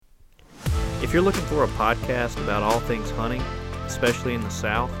If you're looking for a podcast about all things hunting, especially in the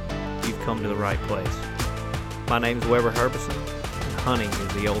South, you've come to the right place. My name's Weber Herbison, and hunting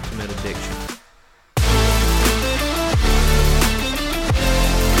is the ultimate addiction.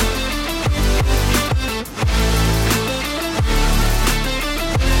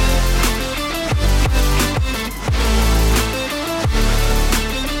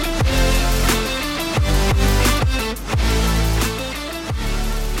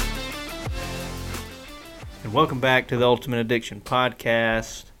 Welcome back to the Ultimate Addiction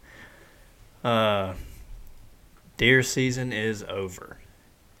Podcast. Deer season is over.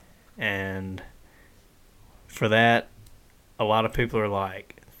 And for that, a lot of people are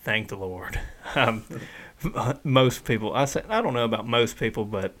like, thank the Lord. Most people, I don't know about most people,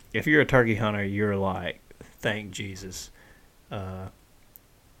 but if you're a turkey hunter, you're like, thank Jesus. Got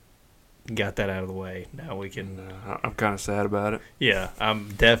that out of the way. Now we can... I'm kind of sad about it. Yeah,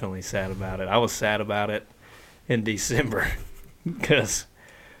 I'm definitely sad about it. I was sad about it in December because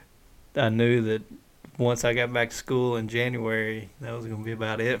I knew that once I got back to school in January, that was going to be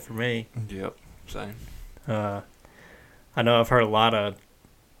about it for me. Yep, same. I know I've heard a lot of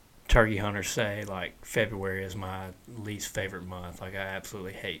turkey hunters say, like, February is my least favorite month. Like, I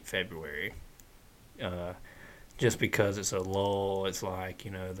absolutely hate February. Just because it's a lull, it's like,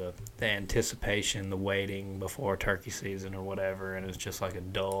 you know, the anticipation, the waiting before turkey season or whatever, and it's just like a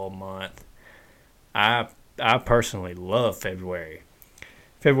dull month. I personally love February.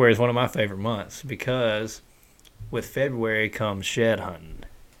 February is one of my favorite months because with February comes shed hunting.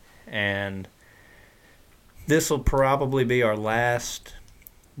 And this will probably be our last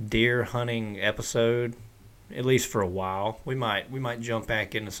deer hunting episode, at least for a while. We might jump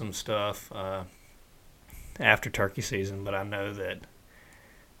back into some stuff after turkey season, but I know that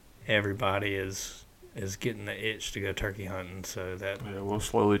everybody is getting the itch to go turkey hunting, so that... Yeah, we'll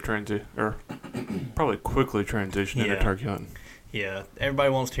slowly probably quickly transition into turkey hunting. Yeah, everybody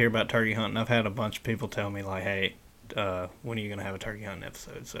wants to hear about turkey hunting. I've had a bunch of people tell me, like, hey, when are you going to have a turkey hunting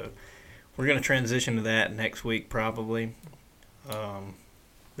episode? So we're going to transition to that next week, probably. The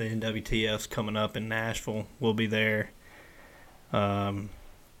NWTF's coming up in Nashville. We'll be there.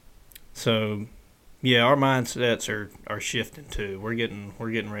 So... yeah, our mindsets are shifting too. We're getting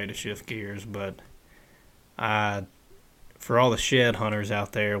ready to shift gears, but for all the shed hunters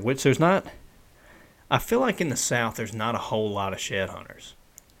out there, which there's not, I feel like in the South there's not a whole lot of shed hunters.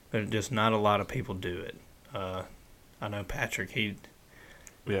 There's just not a lot of people do it. I know Patrick,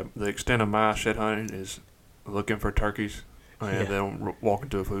 Yeah, the extent of my shed hunting is looking for turkeys and then walking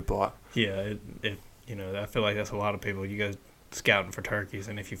to a food plot. Yeah, you know, I feel like that's a lot of people. You go scouting for turkeys,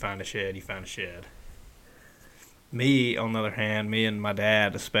 and if you find a shed, you find a shed. Me, on the other hand, me and my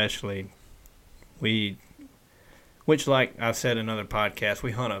dad especially, which like I've said in other podcasts,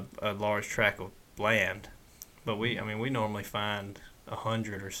 we hunt a large tract of land, but we normally find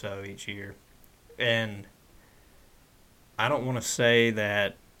 100 or so each year. And I don't want to say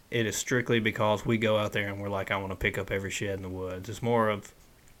that it is strictly because we go out there and we're like, I want to pick up every shed in the woods. It's more of,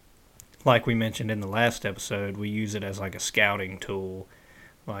 like we mentioned in the last episode, we use it as like a scouting tool,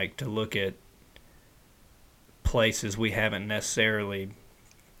 like to look at places we haven't necessarily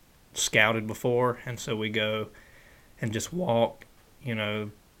scouted before, and so we go and just walk, you know,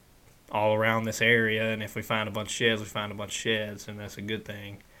 all around this area, and if we find a bunch of sheds, we find a bunch of sheds, and that's a good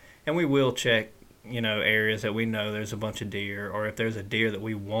thing. And we will check, you know, areas that we know there's a bunch of deer, or if there's a deer that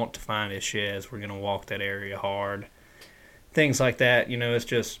we want to find as sheds, we're going to walk that area hard. Things like that, you know,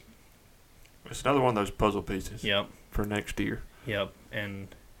 it's another one of those puzzle pieces. Yep. For next year. Yep.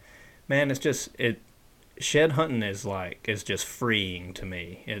 And man, shed hunting is just freeing to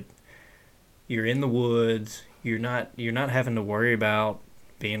me. You're in the woods. You're not having to worry about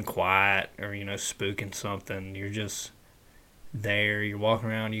being quiet or, you know, spooking something. You're just there. You're walking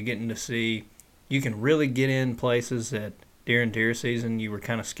around. You're getting to see. You can really get in places that during deer season you were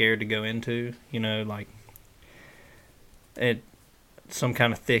kind of scared to go into. You know, like some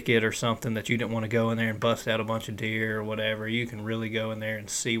kind of thicket or something that you didn't want to go in there and bust out a bunch of deer or whatever. You can really go in there and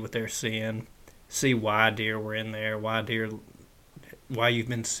see what they're seeing. See why deer were in there, why you've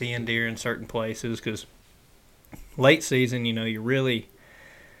been seeing deer in certain places, because late season, you know, you're really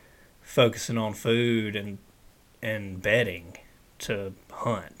focusing on food and bedding to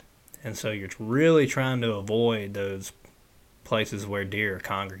hunt. And so you're really trying to avoid those places where deer are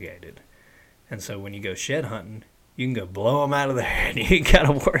congregated. And so when you go shed hunting, you can go blow them out of there, and you ain't got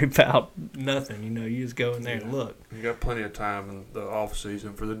to worry about nothing. You know, you just go in there and look. You got plenty of time in the off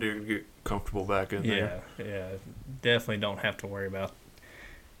season for the deer to get comfortable back in there. Yeah, definitely don't have to worry about,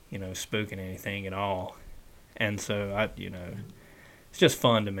 you know, spooking anything at all. And so it's just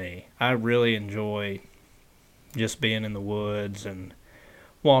fun to me. I really enjoy just being in the woods and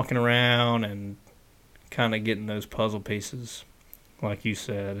walking around and kind of getting those puzzle pieces. Like you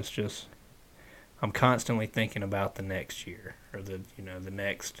said, it's just I'm constantly thinking about the next year or the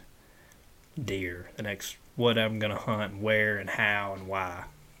next deer, the next what I'm gonna hunt and where and how and why.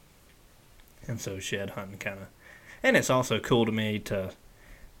 And so shed hunting kind of, and it's also cool to me to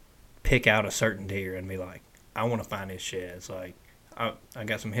pick out a certain deer and be like, I want to find his sheds. Like I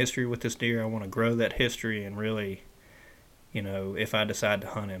got some history with this deer. I want to grow that history and really, if I decide to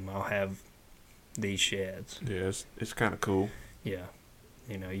hunt him, I'll have these sheds. Yeah, it's kind of cool. Yeah,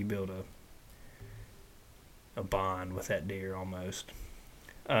 you build a bond with that deer almost.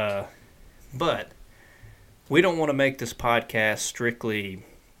 But we don't want to make this podcast strictly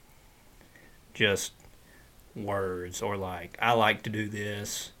just words or like, I like to do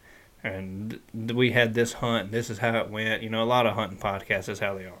this and we had this hunt and this is how it went. A lot of hunting podcasts is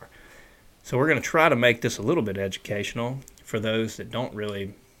how they are. So we're going to try to make this a little bit educational for those that don't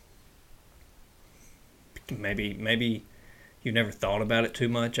really, maybe you never thought about it too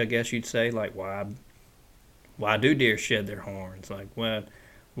much, I guess you'd say. Like, why do deer shed their horns? Like, well,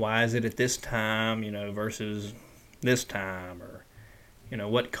 why is it at this time, versus this time, or,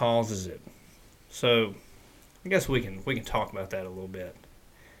 what causes it? So, I guess we can talk about that a little bit.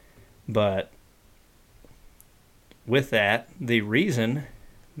 But with that, the reason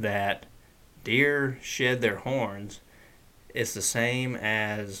that deer shed their horns is the same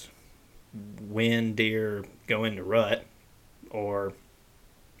as when deer go into rut, or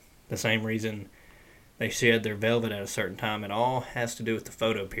the same reason they shed their velvet at a certain time. It all has to do with the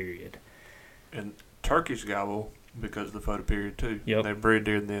photo period. And turkeys gobble because of the photo period too. Yep. They breed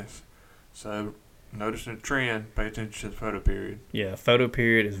during this. So noticing a trend, pay attention to the photo period. Yeah, photo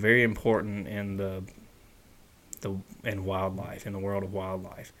period is very important in in wildlife, in the world of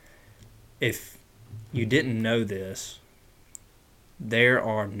wildlife. If you didn't know this, there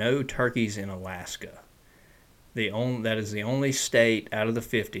are no turkeys in Alaska. That is the only state out of the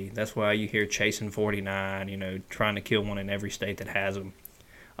 50. That's why you hear chasing 49, trying to kill one in every state that has them.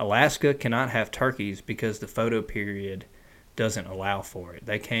 Alaska cannot have turkeys because the photo period doesn't allow for it.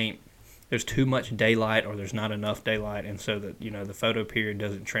 They can't. There's too much daylight or there's not enough daylight, and so that the photo period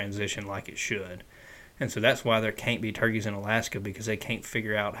doesn't transition like it should. And so that's why there can't be turkeys in Alaska, because they can't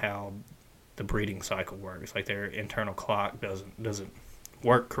figure out how the breeding cycle works. Like their internal clock doesn't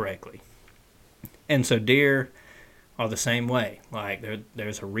work correctly. And so deer are the same way. Like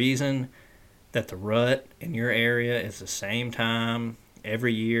there's a reason that the rut in your area is the same time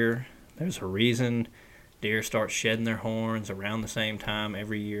every year. There's a reason deer start shedding their horns around the same time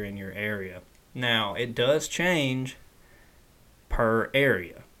every year in your area. Now, it does change per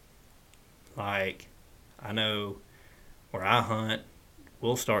area. Like, I know where I hunt,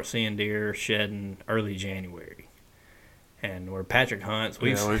 we'll start seeing deer shedding early January. And where Patrick hunts,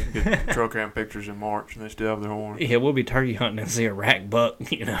 we get trail cam pictures in March and they still have their horns. Yeah, we'll be turkey hunting and see a rack buck,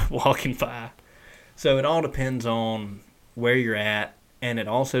 walking by. So it all depends on where you're at, and it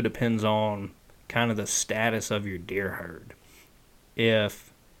also depends on kind of the status of your deer herd.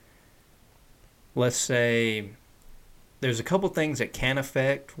 If, let's say, there's a couple things that can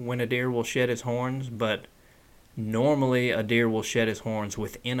affect when a deer will shed his horns, but normally a deer will shed his horns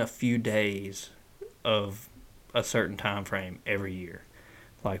within a few days of a certain time frame every year.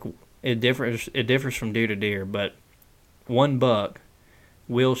 Like, it differs from deer to deer, but one buck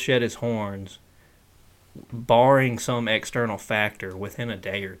will shed his horns barring some external factor within a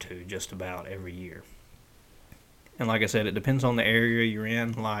day or two, just about every year. And like I said, it depends on the area you're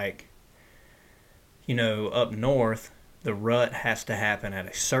in. Like, up north, the rut has to happen at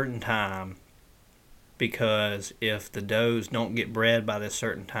a certain time, because if the does don't get bred by this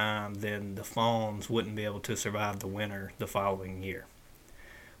certain time, then the fawns wouldn't be able to survive the winter the following year.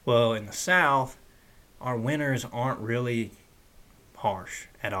 Well, in the south, our winters aren't really harsh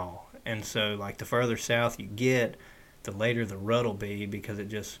at all. And so, like, the further south you get, the later the rut will be, because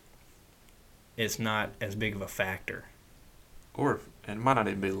it's not as big of a factor. And it might not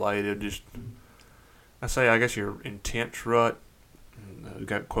even be late. It'll just, I guess your intense rut, we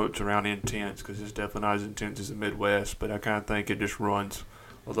got quotes around intense, because it's definitely not as intense as the Midwest, but I kind of think it just runs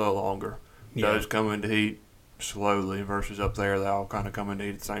a little longer. Yeah. Does come into heat slowly versus up there, they all kind of come into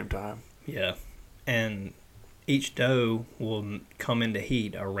heat at the same time. Yeah. And each doe will come into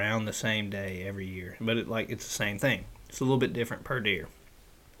heat around the same day every year, but it's the same thing. It's a little bit different per deer.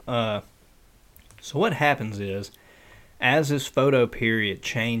 So what happens is, as this photo period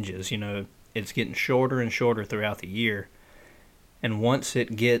changes, it's getting shorter and shorter throughout the year, and once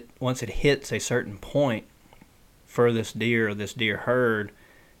it hits a certain point, for this deer or this deer herd,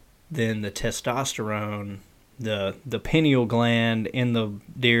 then the testosterone, the pineal gland in the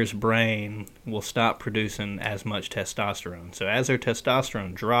deer's brain will stop producing as much testosterone. So as their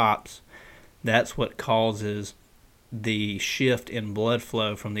testosterone drops, that's what causes the shift in blood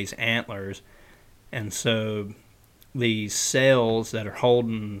flow from these antlers. And so these cells that are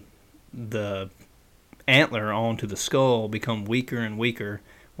holding the antler onto the skull become weaker and weaker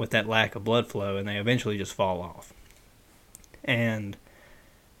with that lack of blood flow, and they eventually just fall off. And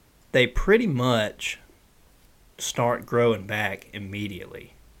they pretty much start growing back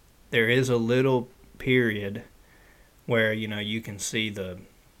immediately. There is a little period where, you know, you can see the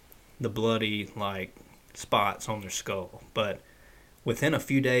bloody, like, spots on their skull, but within a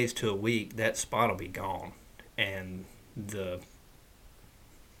few days to a week, that spot will be gone, and the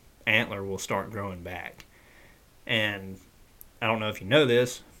antler will start growing back. And I don't know if you know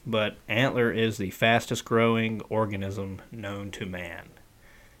this, but antler is the fastest growing organism known to man.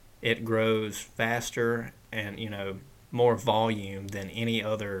 It grows faster and, you know, more volume than any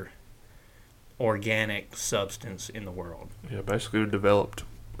other organic substance in the world. Yeah, basically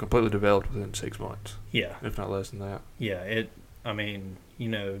completely developed within 6 months. Yeah. If not less than that. Yeah, I mean, you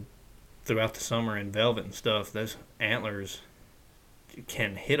know, throughout the summer in velvet and stuff, those antlers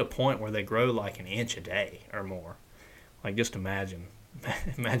can hit a point where they grow like an inch a day or more. Like, just imagine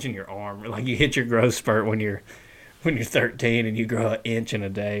your arm, like you hit your growth spurt when you're 13 and you grow an inch in a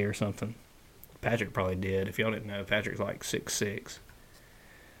day or something. Patrick probably did. If y'all didn't know, Patrick's like 6'6".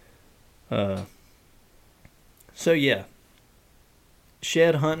 So yeah,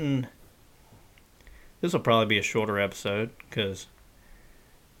 shed hunting. This will probably be a shorter episode because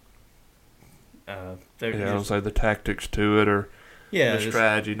I don't say the tactics to it or the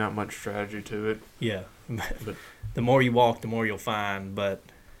strategy. Not much strategy to it. Yeah, but the more you walk, the more you'll find. But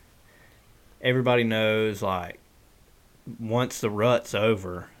everybody knows, like, once the rut's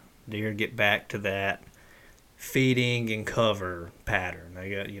over, deer get back to that feeding and cover pattern.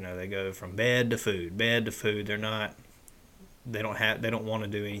 They go from bed to food. They don't want to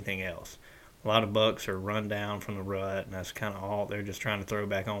do anything else. A lot of bucks are run down from the rut, and that's kind of all. They're just trying to throw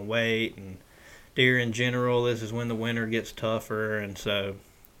back on weight. And deer in general, this is when the winter gets tougher, and so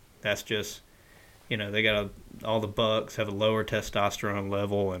that's just, you know, all the bucks have a lower testosterone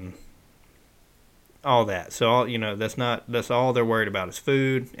level and all that. So that's all they're worried about is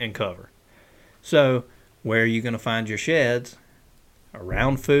food and cover. So where are you going to find your sheds?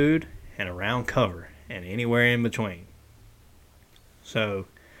 Around food and around cover and anywhere in between. So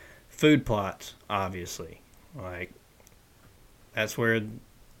food plots, obviously, like, that's where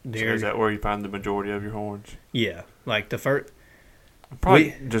deer. So is that where you find the majority of your horns? Yeah, like the first.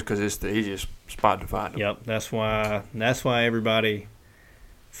 Probably just because it's the easiest spot to find them. Yep, that's why everybody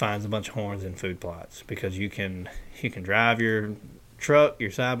finds a bunch of horns in food plots, because you can drive your truck,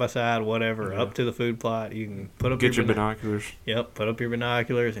 your side by side, whatever, up to the food plot. You can put up your binoculars. Yep, put up your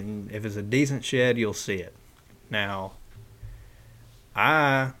binoculars, and if it's a decent shed, you'll see it. Now,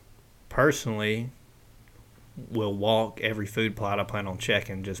 I personally will walk every food plot I plan on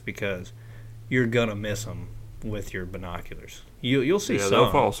checking, just because you're gonna miss them with your binoculars. You'll see some.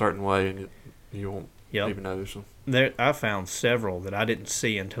 They'll fall a certain way, and you won't even notice them. I found several that I didn't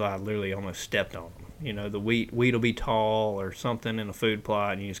see until I literally almost stepped on them. You know, the wheat will be tall or something in a food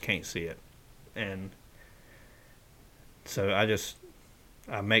plot, and you just can't see it. And so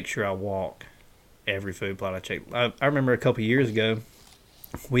I make sure I walk every food plot I check. I remember a couple years ago,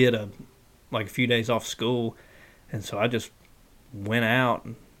 we had a few days off school, and so I just went out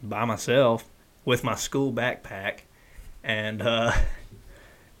by myself with my school backpack and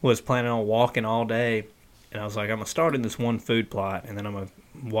was planning on walking all day. And I was like, I'm going to start in this one food plot, and then I'm going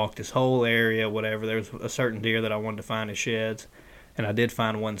to walk this whole area, whatever. There was a certain deer that I wanted to find in sheds, and I did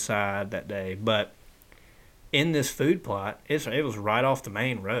find one side that day. But in this food plot, it was right off the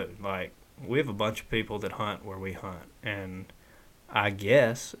main road. Like, we have a bunch of people that hunt where we hunt, and I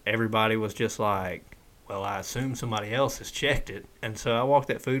guess everybody was just like, well, I assume somebody else has checked it. And so I walked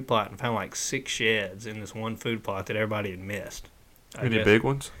that food plot and found like 6 sheds in this one food plot that everybody had missed. Any big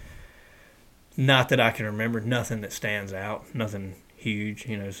ones? Not that I can remember. Nothing that stands out. Nothing huge.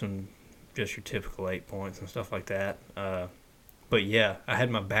 You know, some just your typical 8 points and stuff like that. But yeah, I had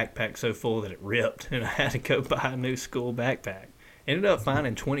my backpack so full that it ripped, and I had to go buy a new school backpack. Ended up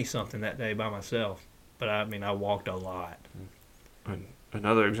finding 20-something that day by myself. But I mean, I walked a lot.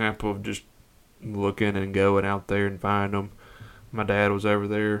 Another example of just looking and going out there and finding them. My dad was over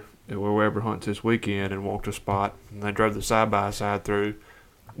there at Wherever Hunts this weekend and walked a spot, and they drove the side-by-side through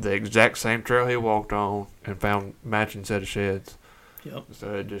the exact same trail he walked on and found matching set of sheds. Yep.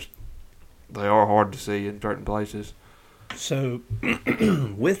 So it just, they are hard to see in certain places. So,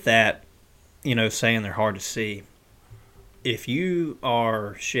 with that, saying they're hard to see, if you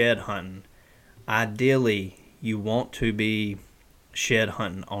are shed hunting, ideally you want to be shed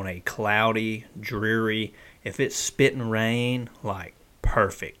hunting on a cloudy, dreary, if it's spitting rain, like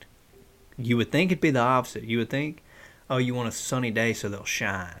perfect. You would think it'd be the opposite. You would think, oh, you want a sunny day so they'll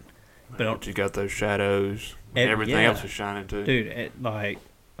shine. But you got those shadows. Everything else is shining too. Dude, like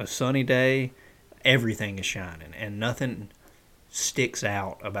a sunny day, everything is shining and nothing sticks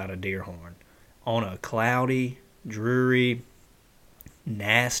out about a deer horn. On a cloudy, dreary,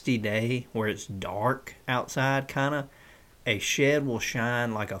 nasty day where it's dark outside, kind of, a shed will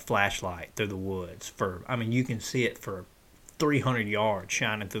shine like a flashlight through the woods. You can see it for 300 yards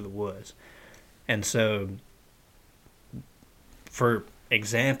shining through the woods. And so, for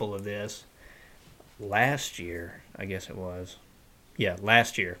example of this, last year, I guess it was,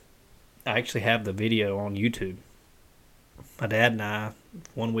 last year, I actually have the video on YouTube. My dad and I,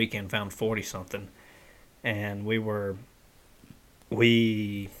 one weekend, found 40-something, and we drove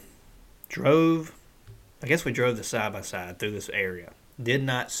the side-by-side through this area. Did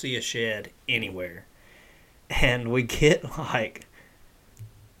not see a shed anywhere. And we get,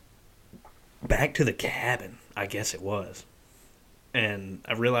 back to the cabin, I guess it was. And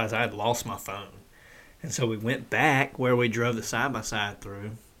I realized I had lost my phone. And so we went back where we drove the side-by-side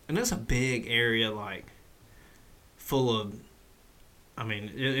through. And it's a big area, full of...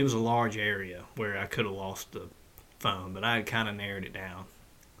 it was a large area where I could have lost the phone, but I had kind of narrowed it down.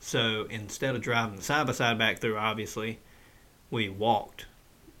 So instead of driving the side-by-side back through, obviously, we walked.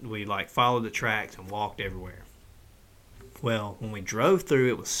 We, followed the tracks and walked everywhere. Well, when we drove through,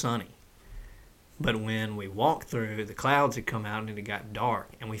 it was sunny. But when we walked through, the clouds had come out and it got dark.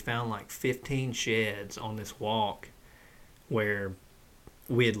 And we found 15 sheds on this walk where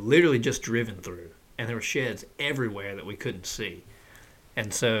we had literally just driven through. And there were sheds everywhere that we couldn't see.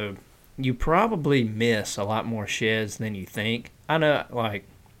 And so you probably miss a lot more sheds than you think. I know,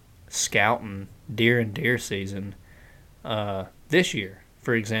 scouting deer and deer season this year,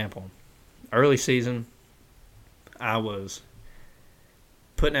 for example, early season, I was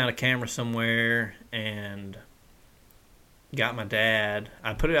putting out a camera somewhere and got my dad.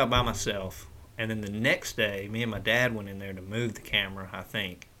 I put it out by myself, and then the next day, me and my dad went in there to move the camera, I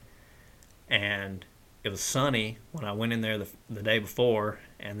think. And it was sunny when I went in there the day before,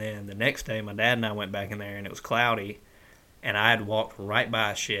 and then the next day, my dad and I went back in there, and it was cloudy, and I had walked right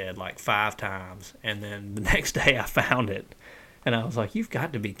by a shed 5 times, and then the next day I found it. And I was like, you've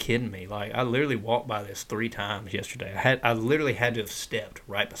got to be kidding me. I literally walked by this 3 times yesterday. I literally had to have stepped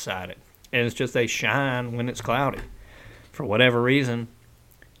right beside it. And it's just they shine when it's cloudy for whatever reason.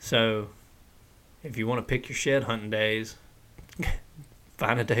 So if you want to pick your shed hunting days,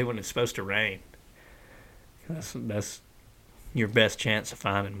 find a day when it's supposed to rain. That's your best chance of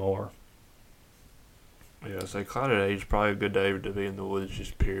finding more. Yeah, so cloudy day is probably a good day to be in the woods,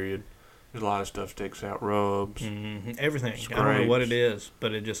 just period. There's a lot of stuff sticks out, rubs. Mm-hmm. Everything. Scrapes. I don't know what it is,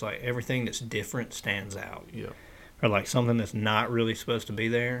 but it just everything that's different stands out. Yeah. Or something that's not really supposed to be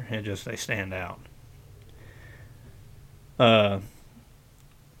there, they stand out.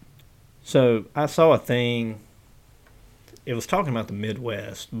 So I saw a thing. It was talking about the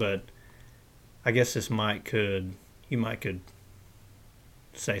Midwest, but I guess you might could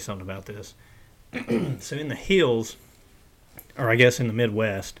say something about this. So in the hills, or I guess in the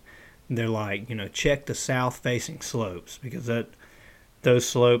Midwest, they're check the south-facing slopes because those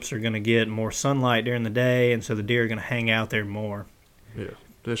slopes are going to get more sunlight during the day, and so the deer are going to hang out there more. Yeah,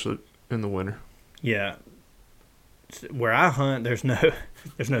 especially in the winter. Yeah. Where I hunt, there's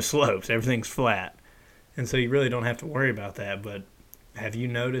no slopes. Everything's flat, and so you really don't have to worry about that. But have you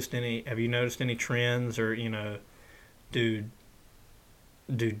noticed any trends, or do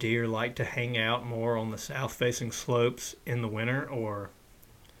deer like to hang out more on the south-facing slopes in the winter, or?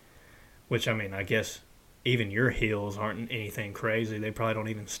 Which, I guess even your hills aren't anything crazy. They probably don't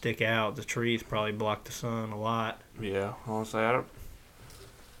even stick out. The trees probably block the sun a lot. Yeah, honestly,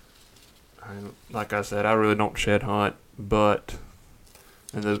 like I said, I really don't shed hunt, but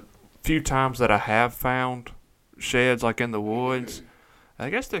in the few times that I have found sheds in the woods, I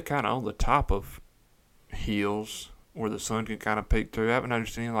guess they're kind of on the top of hills where the sun can kind of peek through. I haven't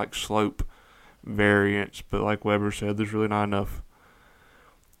noticed any slope variants, but like Weber said, there's really not enough.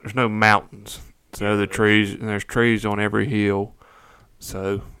 There's no mountains, so there's trees on every hill,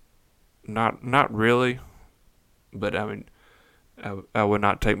 so not really. But I would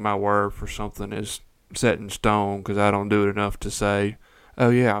not take my word for something as set in stone, because I don't do it enough to say,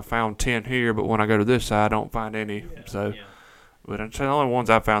 oh yeah, I found 10 here, but when I go to this side, I don't find any. But I'd say the only ones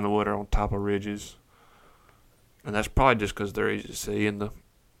I found in the wood are on top of ridges, and that's probably just because they're easy to see and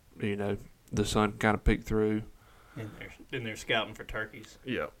the sun kind of peek through. And they're scouting for turkeys.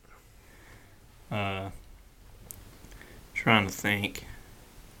 Yeah. Trying to think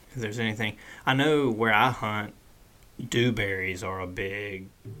if there's anything. I know where I hunt, dewberries are a big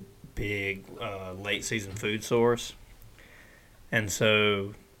late season food source. And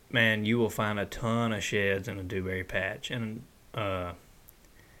so, man, you will find a ton of sheds in a dewberry patch. And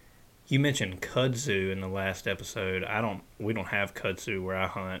you mentioned kudzu in the last episode. We don't have kudzu where I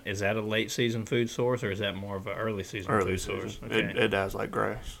hunt. Is that a late season food source, or is that more of an early season food source? Okay. It dies like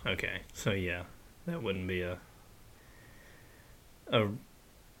grass. Okay, so yeah, that wouldn't be a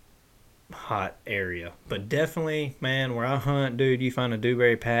hot area, but definitely, man, where I hunt, dude, you find a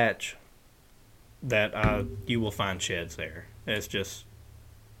dewberry patch, that you will find sheds there. It's just,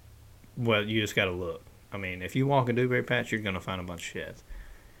 well, you just got to look. I mean, if you walk a dewberry patch, you're going to find a bunch of sheds.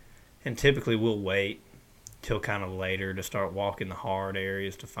 And typically we'll wait till kind of later to start walking the hard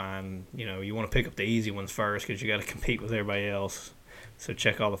areas to find, you want to pick up the easy ones first because you got to compete with everybody else. So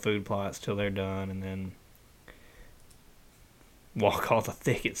check all the food plots till they're done, and then walk all the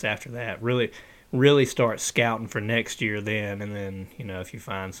thickets after that. Really start scouting for next year then, and then, if you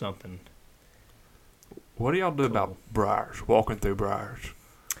find something. What do y'all do about briars, walking through briars?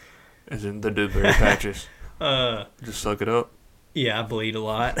 As in the dewberry patches? Just suck it up? Yeah, I bleed a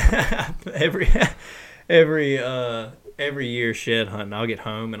lot. every year shed hunting, I'll get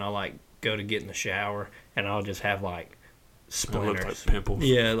home and I'll go to get in the shower, and I'll just have splinters. It looks like pimples.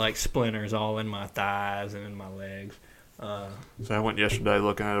 Yeah, like splinters all in my thighs and in my legs. So I went yesterday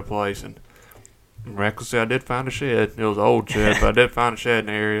looking at a place, and miraculously I did find a shed. It was an old shed, but I did find a shed in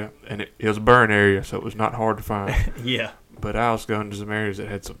the area, and it was a burn area, so it was not hard to find. Yeah. But I was going to some areas that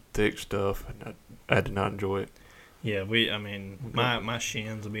had some thick stuff, and I did not enjoy it. Yeah, my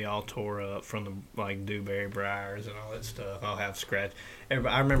shins will be all tore up from the dewberry briars and all that stuff. I'll have scratch. I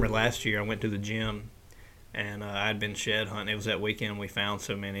remember last year I went to the gym, and I'd been shed hunting. It was that weekend we found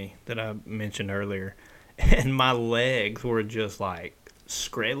so many that I mentioned earlier, and my legs were just it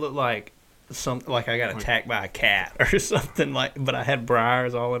looked like I got attacked by a cat or something but I had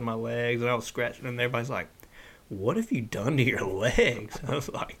briars all in my legs, and I was scratching, and everybody's like, "What have you done to your legs?" I was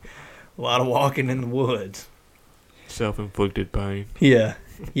like, "A lot of walking in the woods." Self-inflicted pain. Yeah,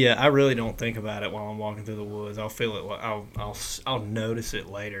 I really don't think about it while I'm walking through the woods. I'll feel it. I'll notice it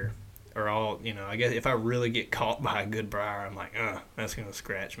later, or I guess if I really get caught by a good briar, I'm like, that's gonna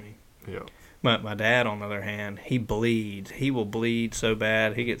scratch me. Yeah. My dad, on the other hand, he bleeds. He will bleed so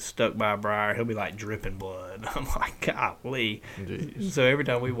bad. He gets stuck by a briar. He'll be dripping blood. I'm like, golly. Jeez. So every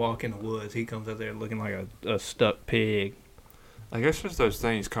time we walk in the woods, he comes out there looking like a stuck pig. I guess there's those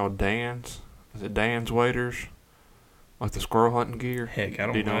things called Dan's. Is it Dan's waders? Like the squirrel hunting gear? Heck, I don't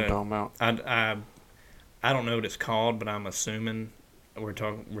know. Do you know what I'm talking about? I don't know what it's called, but I'm assuming we're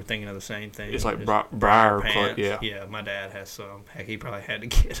thinking of the same thing. It's like briar pants. Yeah. Yeah, my dad has some. Heck, he probably had to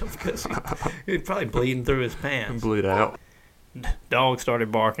get them because he was probably bleeding through his pants. Bleed out. Dog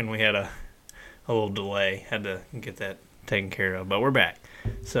started barking. We had a little delay. Had to get that taken care of, but we're back.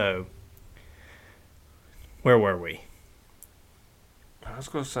 So, where were we? I was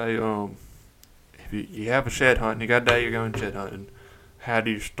going to say, if you have a shed hunting, you got a day you're going shed hunting, how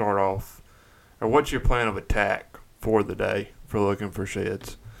do you start off? Or what's your plan of attack for the day for looking for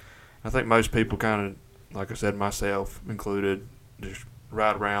sheds? I think most people kind of, like I said, myself included, just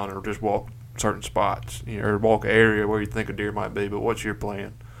ride around or just walk certain spots, or walk an area where you think a deer might be. But what's your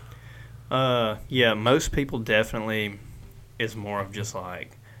plan? Yeah, most people definitely is more of just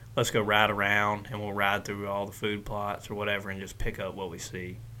let's go ride around and we'll ride through all the food plots or whatever and just pick up what we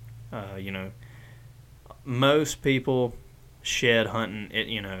see. Most people shed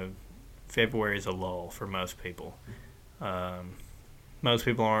hunting, February is a lull for most people. Most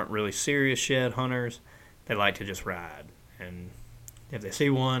people aren't really serious shed hunters. They like to just ride, and if they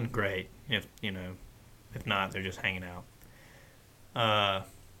see one, great. If not, they're just hanging out.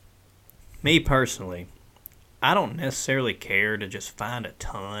 Me personally, I don't necessarily care to just find a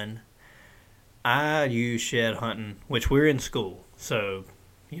ton. I use shed hunting, which we're in school, so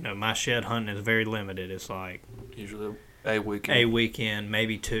my shed hunting is very limited. It's usually a weekend. A weekend,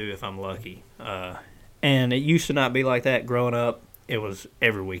 maybe two if I'm lucky. And it used to not be like that growing up. It was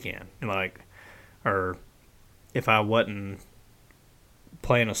every weekend. Or if I wasn't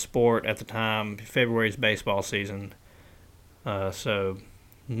playing a sport at the time, February's baseball season. So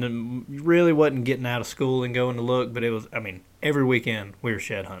really wasn't getting out of school and going to look, but it was, every weekend we were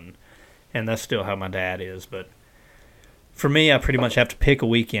shed hunting. And that's still how my dad is. But for me, I pretty much have to pick a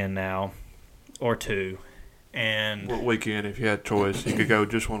weekend now or two And What weekend, if you had a choice, you could go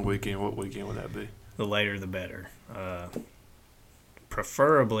just one weekend, what weekend would that be? the later the better.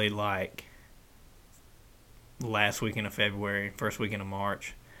 Preferably like last weekend of February, first weekend of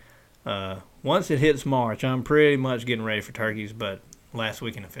March. Once it hits March, I'm pretty much getting ready for turkeys, but last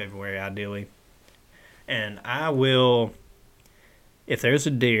weekend of February, ideally. And I will, if there's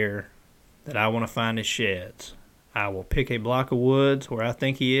a deer that I want to find his sheds, I will pick a block of woods where I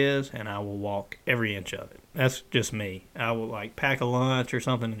think he is, and I will walk every inch of it. That's just me. I will like pack a lunch or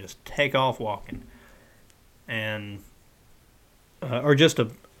something and just take off walking. And or just a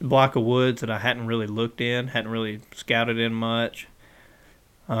block of woods that I hadn't really looked in, hadn't really scouted in much.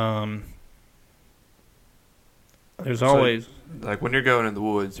 There's always like when you're going in the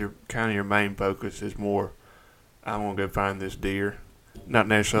woods, your main focus is more, I'm gonna go find this deer, not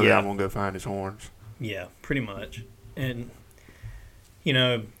necessarily I'm gonna go find his horns. Yeah, pretty much. And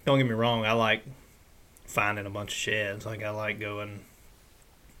don't get me wrong, I like finding a bunch of sheds. Like I like going,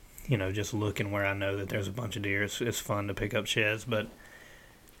 just looking where I know that there's a bunch of deer. It's fun to pick up sheds, but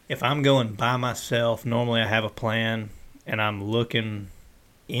if I'm going by myself, normally I have a plan, and I'm looking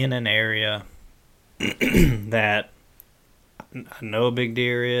in an area that I know a big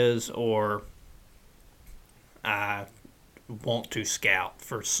deer is, or I want to scout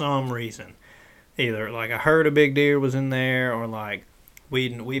for some reason. Either like I heard a big deer was in there, or like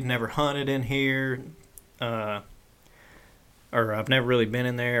we've never hunted in here, or I've never really been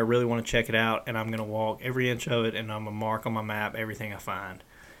in there. I really want to check it out, and I'm gonna walk every inch of it, and I'm gonna mark on my map everything I find.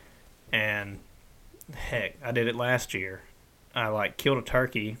 And heck, I did it last year. I killed a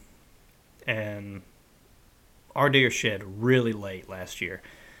turkey, and our deer shed really late last year.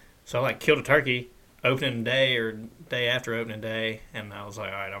 So I killed a turkey opening day or day after opening day, and I was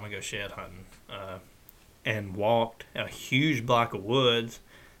like, all right, I'm gonna go shed hunting, and walked a huge block of woods,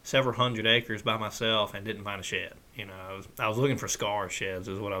 several hundred acres by myself, and didn't find a shed. I was looking for scar sheds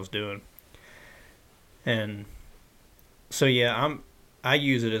is what I was doing, and so yeah, I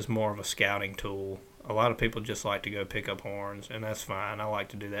use it as more of a scouting tool. A lot of people just like to go pick up horns, and that's fine. I like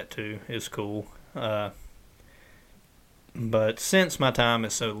to do that too. It's cool. But since my time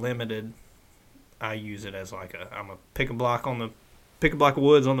is so limited, I use it as I'm gonna pick a block of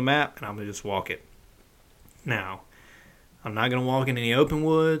woods on the map, and I'm gonna just walk it. Now, I'm not gonna walk in any open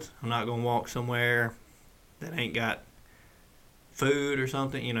woods. I'm not gonna walk somewhere that ain't got food or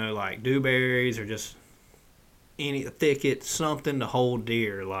something, like dewberries or just any thicket, something to hold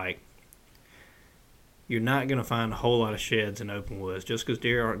deer. You're not going to find a whole lot of sheds in open woods just because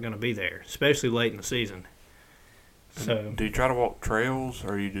deer aren't going to be there, especially late in the season. So, do you try to walk trails,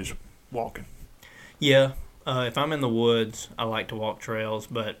 or are you just walking? Yeah, if I'm in the woods, I like to walk trails,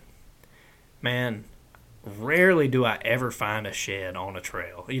 but man, rarely do I ever find a shed on a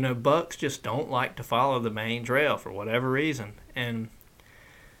trail. Bucks just don't like to follow the main trail for whatever reason, and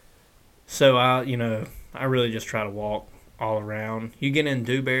so I really just try to walk all around. You get in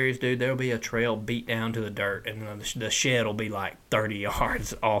dewberries, dude, there'll be a trail beat down to the dirt, and the shed will be like 30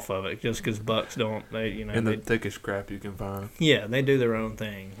 yards off of it just because bucks don't, in the thickest crap you can find. Yeah, they do their own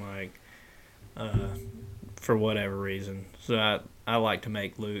thing, for whatever reason. So I like to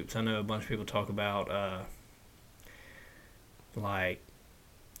make loops. I know a bunch of people talk about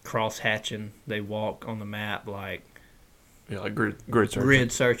cross hatching. They walk on the map like grid searching.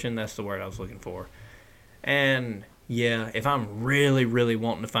 Grid searching, that's the word I was looking for. And yeah, if I'm really, really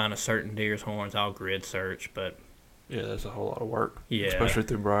wanting to find a certain deer's horns, I'll grid search. But yeah, that's a whole lot of work. Yeah, especially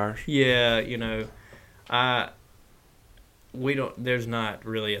through briars. Yeah, there's not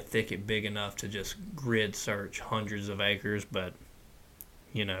really a thicket big enough to just grid search hundreds of acres, but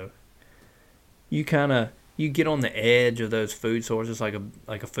you get on the edge of those food sources like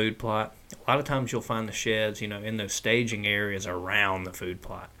a food plot. A lot of times you'll find the sheds, in those staging areas around the food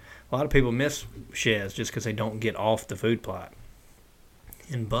plot. A lot of people miss sheds just because they don't get off the food plot.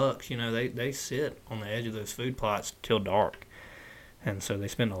 And bucks, they sit on the edge of those food plots till dark. And so they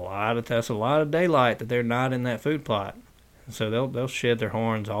spend that's a lot of daylight that they're not in that food plot. And so they'll shed their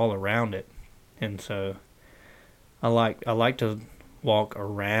horns all around it. And so I like to walk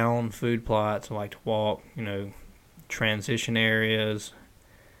around food plots. I like to walk, transition areas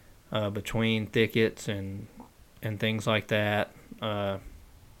between thickets and things like that.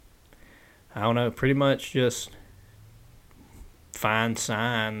 I don't know, pretty much just find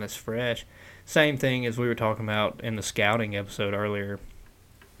sign that's fresh. Same thing as we were talking about in the scouting episode earlier.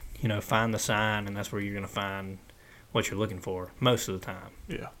 Find the sign, and that's where you're going to find what you're looking for most of the time.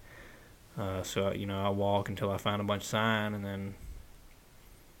 Yeah. So I walk until I find a bunch of sign, and then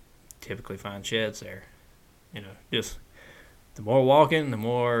typically find sheds there. Just the more walking, the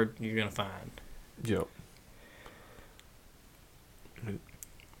more you're going to find. Yep.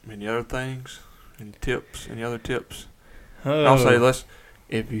 Any other things? Any tips? Any other tips? Oh, I'll say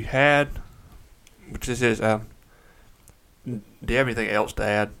if you had, which this is, do you have anything else to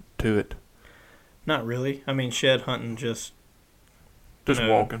add to it? not really. I mean, shed hunting Just No.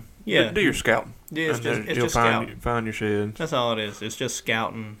 walking. yeah. Do your scouting. Yeah, it's And just then it's you'll just scouting. find your sheds. That's all it is. It's just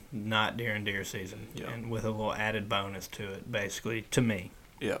scouting, not during deer season, Yeah. and with a little added bonus to it, basically, to me.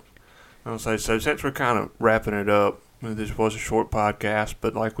 Yeah. I'll say, so since we're kind of wrapping it up, this was a short podcast,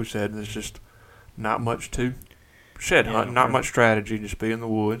 but like we said, there's just not much to shed Yeah, hunting, not we're- much strategy, just be in the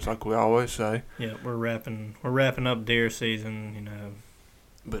woods, like we always say. Yeah, we're wrapping up deer season. You know,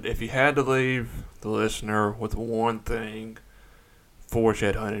 But if you had to leave the listener with one thing for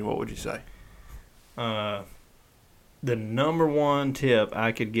shed hunting, what would you say? the number one tip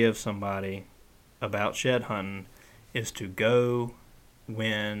I could give somebody about shed hunting is to go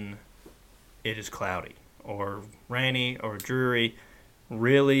when it is cloudy or rainy or dreary.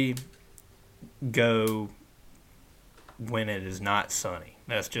 Really go when it is not sunny.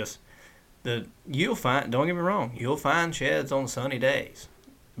 That's just you'll find, don't get me wrong, you'll find sheds on sunny days,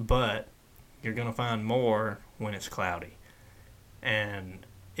 but you're going to find more when it's cloudy. And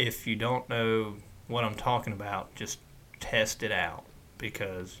if you don't know what I'm talking about, just test it out,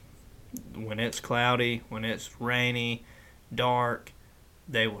 because when it's cloudy, when it's rainy, dark,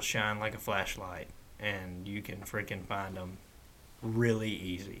 they will shine like a flashlight, and you can freaking find them really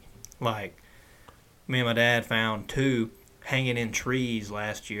easy. Like, me and my dad found 2 hanging in trees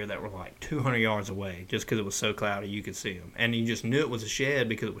last year that were like 200 yards away, just because it was so cloudy you could see them, and you just knew it was a shed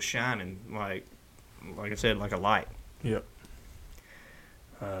because it was shining like I said, like a light. Yep.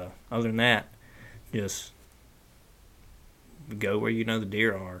 Other than that, just go where you know the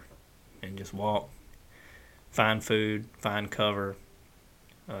deer are, and just walk, find food, find cover,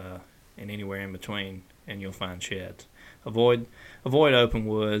 and anywhere in between, and you'll find sheds. Avoid open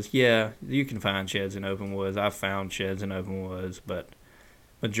woods. Yeah, you can find sheds in open woods. I've found sheds in open woods, but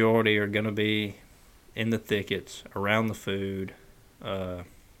majority are going to be in the thickets, around the food, and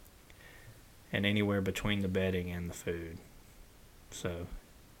anywhere between the bedding and the food. So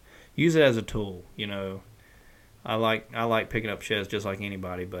use it as a tool. You know, I like picking up sheds just like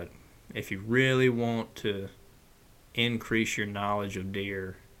anybody, but if you really want to increase your knowledge of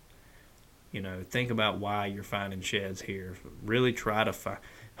deer, you know, think about why you're finding sheds here. Really try to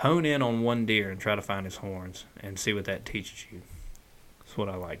hone in on one deer and try to find his horns and see what that teaches you. That's what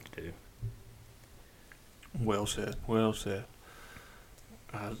I like to do. Well said. Well said.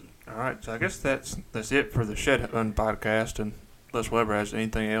 All right, so I guess that's it for the Shed Hunting podcast. And unless Weber has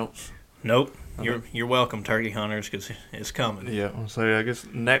anything else. Nope. Okay. You're welcome, turkey hunters, because it's coming. Yeah, so I guess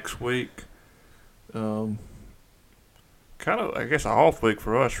next week, kind of, I guess, an off week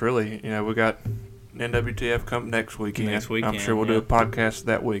for us, really. You know, we got NWTF coming next weekend. I'm sure we'll do a podcast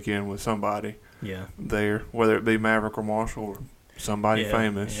that weekend with somebody Yeah. there, whether it be Maverick or Marshall or somebody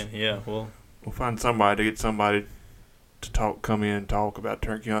famous. Yeah. We'll find somebody to get somebody to come in and talk about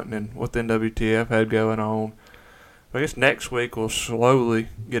turkey hunting and what the NWTF had going on. But I guess next week we'll slowly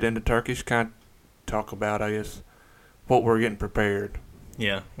get into turkeys, kind of talk about, I guess, what we're getting prepared.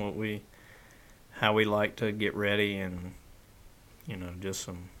 Yeah, how we like to get ready, and just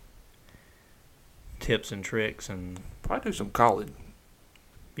some tips and tricks, and Probably do some college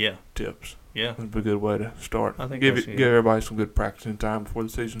yeah, tips. yeah, That'd be a good way to start. I think give that's good. everybody some good practicing time before the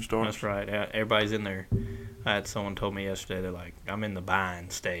season starts. That's right. Everybody's in there. I had someone told me yesterday, they're like, I'm in the buying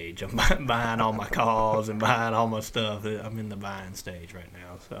stage. I'm buying all my calls and buying all my stuff. I'm in the buying stage right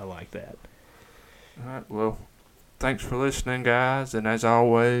now, so I like that. All right. Well, thanks for listening, guys. And as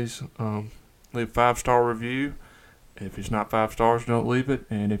always, leave a 5-star review. If it's not 5 stars, don't leave it.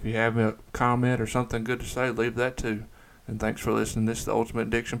 And if you have a comment or something good to say, leave that too. And thanks for listening. This is the Ultimate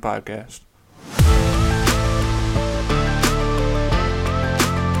Diction Podcast.